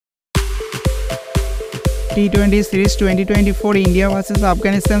T20 Series 2024 India vs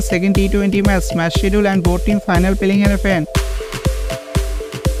Afghanistan second T20 match schedule and both team final playing 11.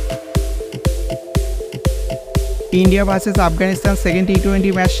 India vs Afghanistan second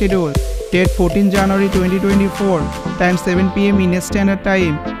T20 match schedule. Date 14 January 2024. Time 7 PM Indian Standard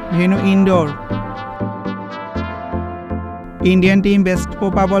Time. Venue indoor. Indian team best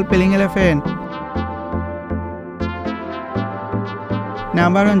probable playing 11.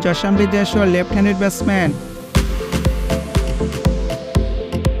 Number 1 Jashanpreet Jaiswal, left-handed batsman.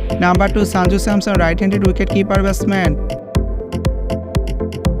 Number 2 Sanju Samson, right-handed wicket-keeper batsman.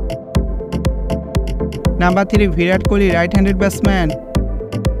 Number 3 Virat Kohli, right-handed batsman.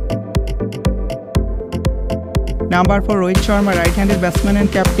 Number 4 Rohit Sharma, right-handed batsman and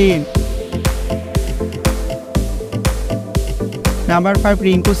captain. Number 5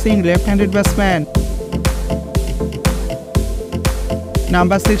 Rinku Singh, left-handed batsman.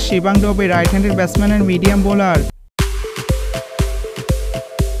 Number 6 Shivang Dube, right-handed batsman and medium bowler.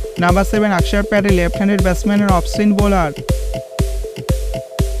 Number 7 Akshar Patel, left-handed batsman and off-spin bowler.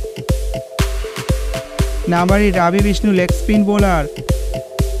 Number 8 Ravi Vishnu, leg spin bowler.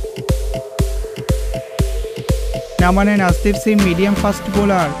 Number 9 Asdeep Singh, medium fast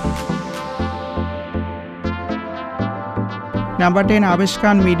bowler. Number 10 Avesh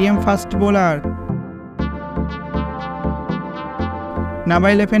Khan, medium fast bowler. Number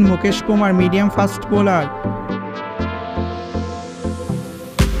 11 Mukesh Kumar, medium fast bowler.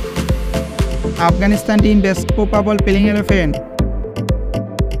 Afghanistan team best probable playing 11.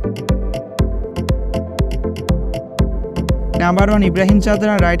 Number 1 Ibrahim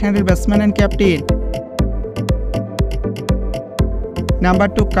Chadra, right-handed batsman and captain. Number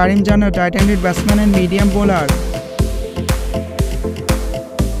 2 Karim Janat, right-handed batsman and medium bowler.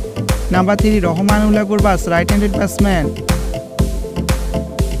 Number 3 Rahmanullah Gurbaz, right-handed batsman.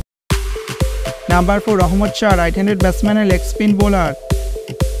 Number 4 Rahmat Shah, right-handed batsman and leg spin bowler.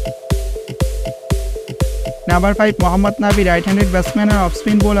 Number 5 Mohammad Nabi, right-handed batsman and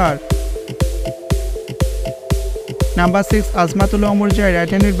off-spin bowler. Number 6 Azmatullah Umurjai,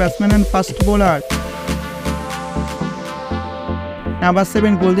 right-handed batsman and fast bowler. Number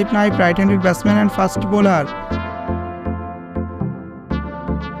 7 Kuldeep Naik, right-handed batsman and fast bowler.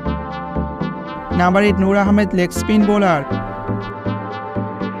 Number 8 Noor Ahmed, leg spin bowler.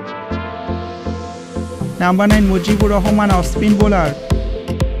 Number 9 Mujibur Rahman, off-spin bowler.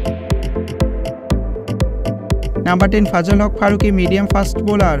 Number 10 Fazal Haq Faruqi, medium fast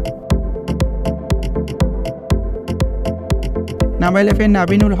bowler. Number 11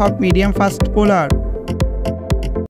 Nabinul Haq, medium fast bowler.